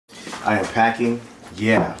I am packing,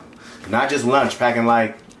 yeah, not just lunch, packing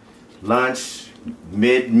like lunch,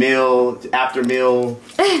 mid-meal, after meal.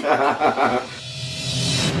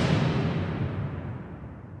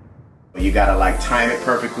 You gotta like time it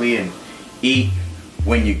perfectly and eat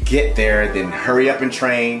when you get there, then hurry up and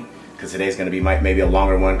train, because today's gonna be maybe a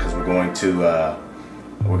longer one, because we're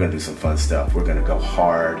gonna do some fun stuff. We're gonna go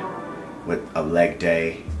hard with a leg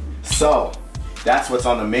day. So that's what's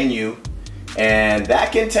on the menu, and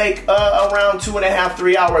that can take around 2.5 to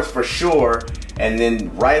 3 hours for sure. And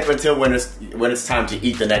then right up until when it's time to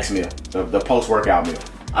eat the next meal, the post-workout meal.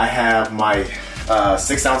 I have my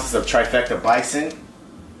 6 ounces of Trifecta bison,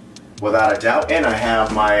 without a doubt, and I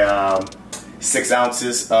have my 6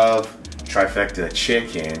 ounces of Trifecta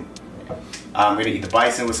chicken. I'm gonna eat the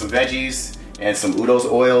bison with some veggies and some udo's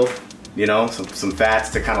oil, you know, some fats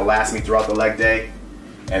to kind of last me throughout the leg day.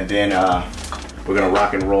 And then we're gonna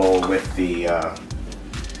rock and roll with the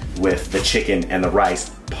chicken and the rice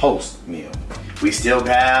post meal. We still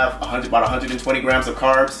have about 120 grams of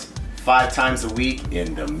carbs 5 times a week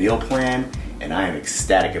in the meal plan, and I am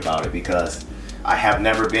ecstatic about it because I have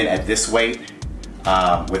never been at this weight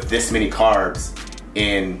with this many carbs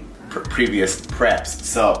in previous preps.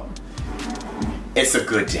 So it's a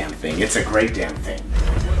good damn thing. It's a great damn thing.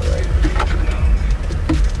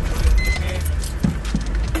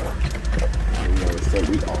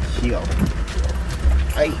 We are here.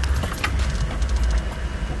 Hey.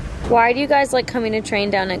 Why do you guys like coming to train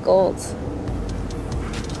down at Gold's?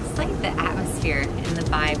 It's like the atmosphere and the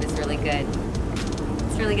vibe is really good.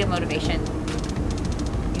 It's really good motivation.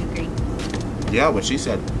 You agree? Yeah, what she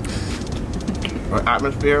said. Our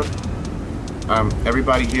atmosphere,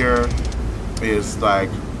 everybody here is like,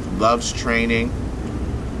 loves training.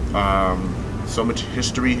 So much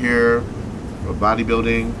history here of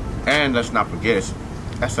bodybuilding. And let's not forget,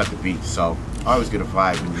 that's at the beach, so I always get a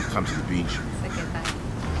vibe when you come to the beach. It's a good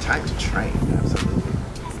vibe. Time to train, absolutely.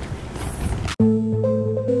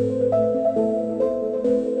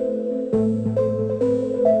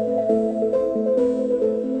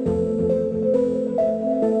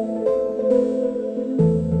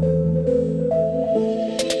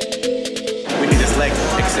 We need this leg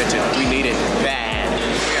extension. We need it bad.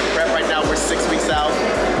 We're in prep right now. We're 6 weeks out.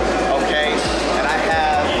 Okay? And I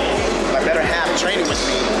have my better half training with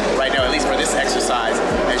me right now, at least for this exercise.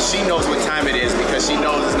 And she knows what time it is because she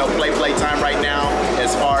knows there's no play time right now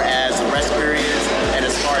as far as rest periods and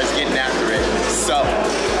as far as getting after it. So.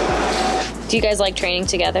 Do you guys like training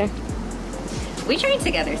together? We train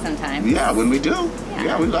together sometimes. Yeah, when we do.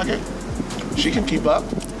 Yeah, we like it. She can keep up.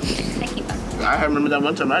 I keep up. I remember that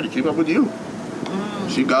one time I had to keep up with you.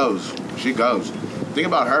 She goes. She goes. The thing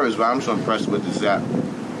about her is what I'm so impressed with is that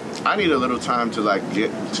I need a little time to like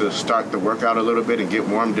get to start the workout a little bit and get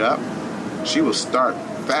warmed up. She will start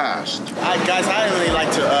fast. Guys, I really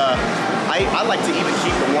like to, I like to even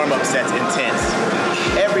keep the warm-up sets intense.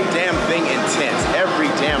 Every damn thing intense, every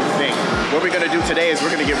damn thing. What we're gonna do today is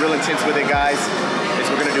we're gonna get real intense with it, guys.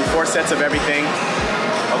 We're gonna do 4 sets of everything,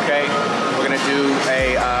 okay? We're gonna do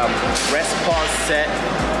a rest pause set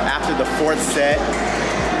after the 4th set,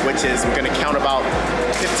 which is we're gonna count about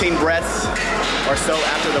 15 breaths or so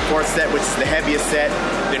after the 4th set, which is the heaviest set,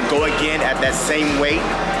 then go again at that same weight.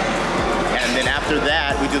 And then after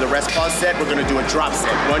that, we do the rest pause set. We're gonna do a drop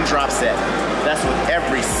set, 1 drop set. That's with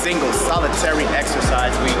every single solitary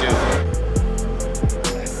exercise we do.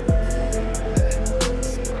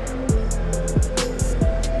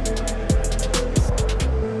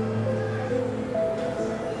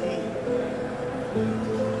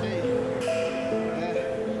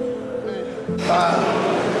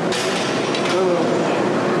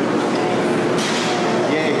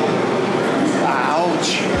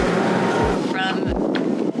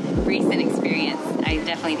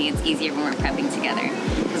 Definitely think it's easier when we're prepping together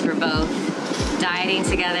because we're both dieting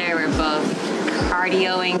together, we're both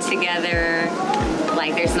cardioing together.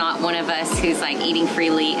 Like there's not one of us who's like eating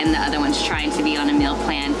freely and the other one's trying to be on a meal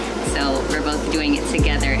plan. So we're both doing it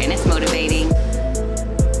together and it's motivating.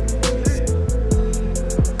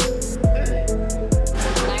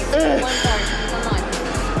 Nice, 1 more, come on.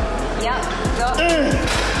 Yep, go.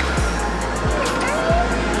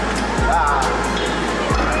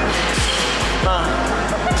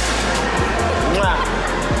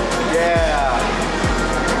 Yeah.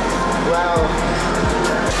 Wow.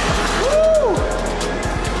 Woo.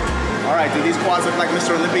 All right, do these quads look like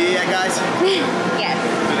Mr. Olympia yet, guys? Yes.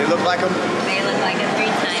 Do they look like him? They look like a 3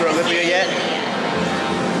 times. Mr. Olympia yet?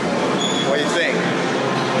 Yeah. What do you think?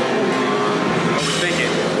 What are we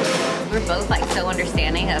thinking? We're both like so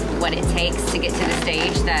understanding of what it takes to get to the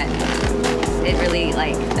stage that it really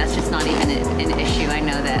like, that's just not even an issue. I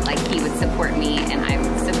know that like he support me and I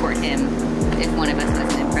support him if one of us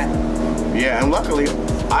wasn't in prep. Yeah, and luckily,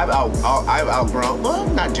 I've outgrown, well,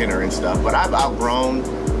 not dinner and stuff, but I've outgrown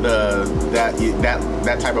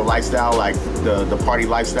that type of lifestyle, like the party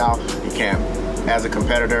lifestyle. You can't, as a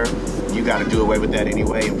competitor, you got to do away with that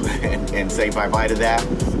anyway and say bye-bye to that.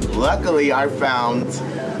 Luckily, I found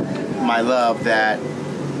my love that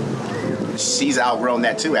she's outgrown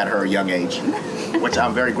that too at her young age, which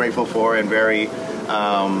I'm very grateful for and very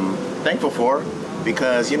thankful for,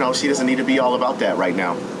 because, you know, she doesn't need to be all about that right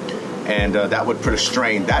now. And that would put a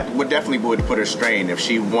strain. That would definitely put a strain if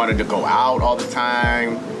she wanted to go out all the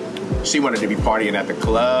time. She wanted to be partying at the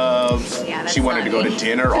clubs. Yeah, she wanted to go to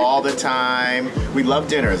dinner all the time. We love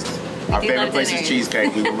dinners. Our favorite place is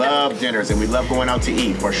Cheesecake. We love dinners and we love going out to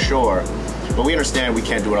eat for sure. But we understand we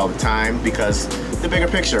can't do it all the time because the bigger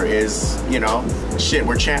picture is, you know, shit,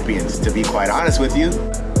 we're champions, to be quite honest with you.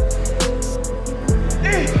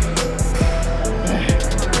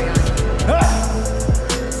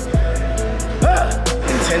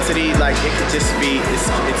 Intensity, like it could just be,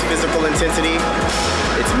 it's physical intensity,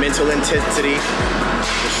 it's mental intensity,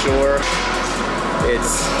 for sure.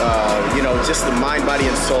 It's, you know, just the mind, body,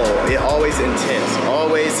 and soul. It always intense,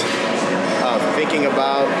 always thinking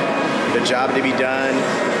about the job to be done.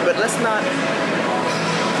 But let's not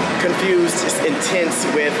confuse just intense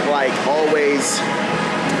with like always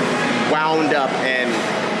wound up and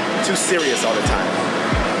too serious all the time,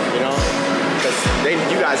 you know? Because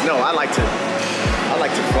you guys know I like to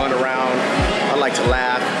run around, I like to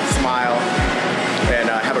laugh, smile, and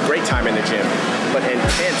have a great time in the gym. But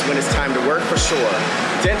intense when it's time to work, for sure.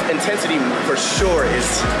 Intensity, for sure,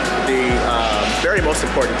 is the very most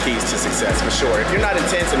important keys to success, for sure. If you're not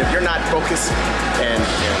intense and if you're not focused and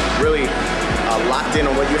really locked in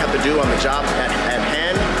on what you have to do on the job at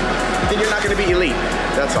hand, then you're not going to be elite.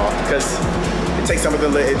 That's all. Because it takes something a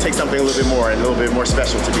little bit more and a little bit more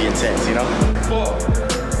special to be intense, you know? 4,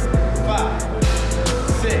 5,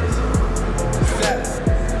 6, 7,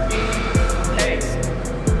 8,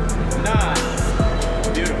 9.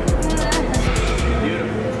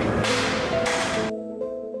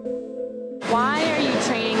 Why are you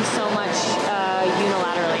training so much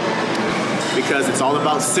unilaterally? Because it's all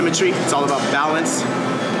about symmetry, it's all about balance,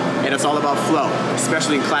 and it's all about flow,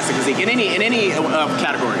 especially in classic physique, in any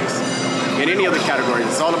categories. In any of the categories,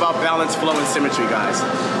 it's all about balance, flow, and symmetry, guys.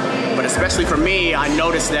 But especially for me, I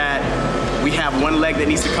noticed that we have one leg that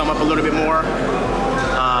needs to come up a little bit more,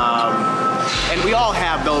 and we all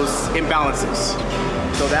have those imbalances.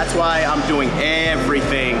 So that's why I'm doing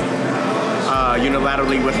everything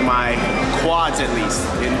unilaterally with my quads, at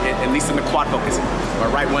least in the quad focus. My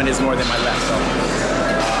right one is more than my left, so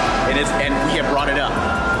it is, and we have brought it up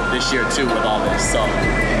this year too with all this. So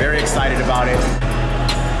very excited about it.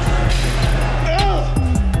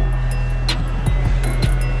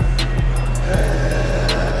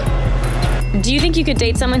 Do you think you could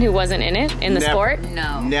date someone who wasn't in it, in the sport?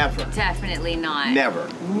 No. Never. Definitely not. Never.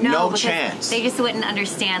 No chance. They just wouldn't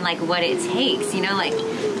understand like what it takes, you know, like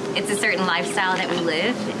it's a certain lifestyle that we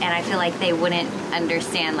live, and I feel like they wouldn't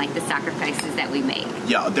understand like the sacrifices that we make.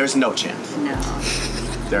 Yeah, there's no chance. No.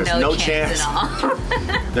 There's no chance at all.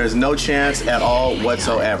 There's no chance at all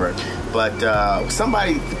whatsoever. But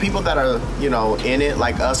the people that are, you know, in it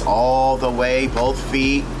like us all the way, both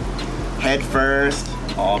feet, head first,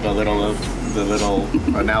 all the little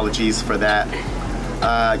analogies for that.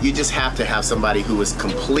 You just have to have somebody who is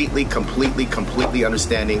completely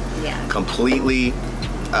understanding, completely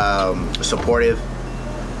supportive,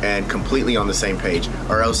 and completely on the same page,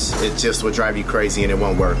 or else it just will drive you crazy and it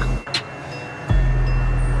won't work.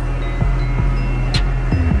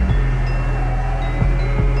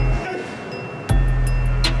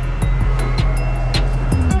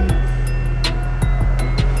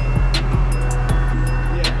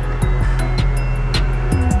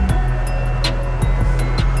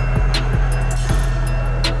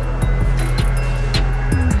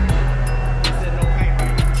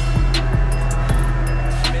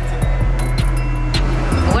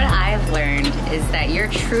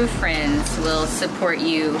 True friends will support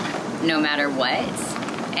you no matter what.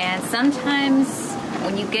 And sometimes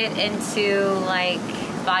when you get into like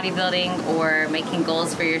bodybuilding or making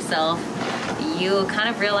goals for yourself, you kind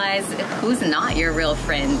of realize who's not your real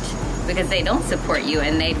friend, because they don't support you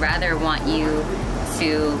and they'd rather want you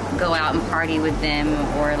to go out and party with them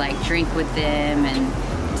or like drink with them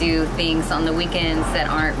and do things on the weekends that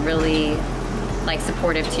aren't really like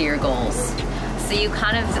supportive to your goals. So you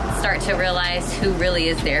kind of start to realize who really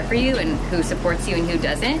is there for you and who supports you and who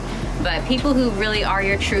doesn't. But people who really are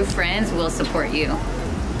your true friends will support you.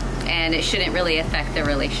 And it shouldn't really affect the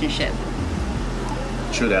relationship.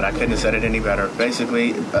 True that. I couldn't have said it any better.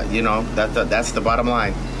 Basically, you know, that's the bottom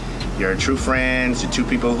line. Your true friends, your two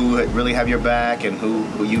people who really have your back and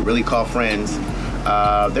who you really call friends,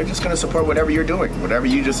 they're just going to support whatever you're doing, whatever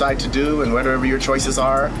you decide to do, and whatever your choices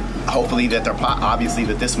are. Hopefully that they're obviously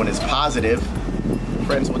that this one is positive.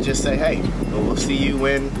 Friends will just say, hey, we'll see you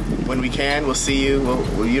when we can. We'll see you.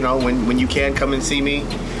 We'll you know, when you can come and see me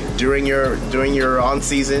during your on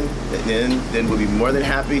season, then we'll be more than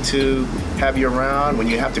happy to have you around when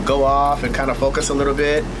you have to go off and kind of focus a little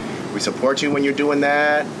bit. We support you when you're doing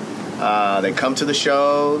that. They come to the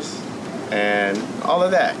shows and all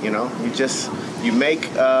of that. You know, you make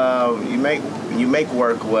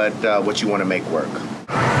work what you want to make work.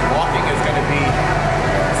 Walking is going to be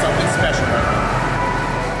something special.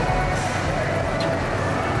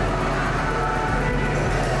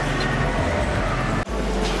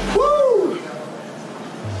 Woo!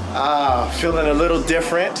 Feeling a little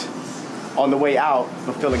different on the way out,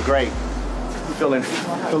 but feeling great. Feeling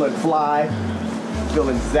fly.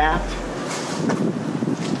 Feeling zapped,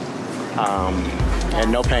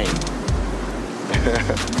 and no pain.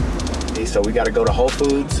 So we got to go to Whole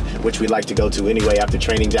Foods, which we like to go to anyway after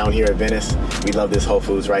training down here at Venice. We love this Whole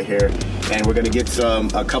Foods right here, and we're gonna get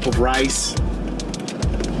a cup of rice,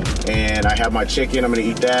 and I have my chicken. I'm gonna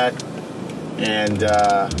eat that, and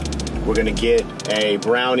we're gonna get a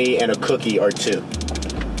brownie and a cookie or two.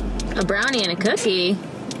 A brownie and a cookie?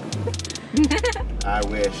 I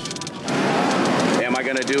wish. Am I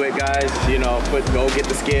gonna do it, guys? You know, go get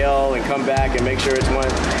the scale and come back and make sure it's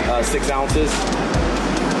 6 ounces.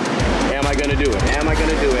 Am I gonna do it? Am I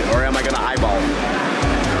gonna do it, or am I gonna eyeball it?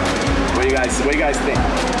 What do you guys think?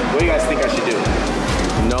 What do you guys think I should do?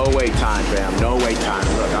 No wait time, fam. No wait time.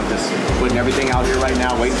 Look, I'm just putting everything out here right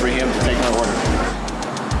now, waiting for him to take my order.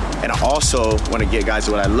 And I also want to get, guys,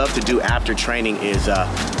 what I love to do after training is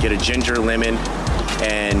get a ginger, lemon,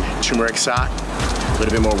 and turmeric shot. A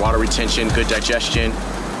little bit more water retention, good digestion,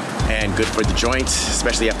 and good for the joints,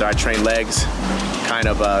 especially after I train legs. Kind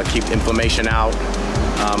of keep inflammation out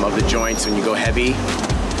of the joints when you go heavy.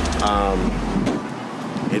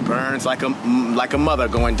 It burns like a mother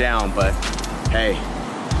going down, but hey,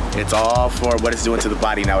 it's all for what it's doing to the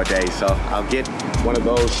body nowadays. So I'll get one of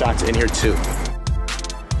those shots in here too.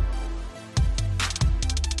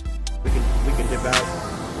 We can dip out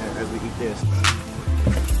as we eat this.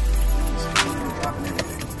 Dropping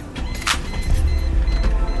everything.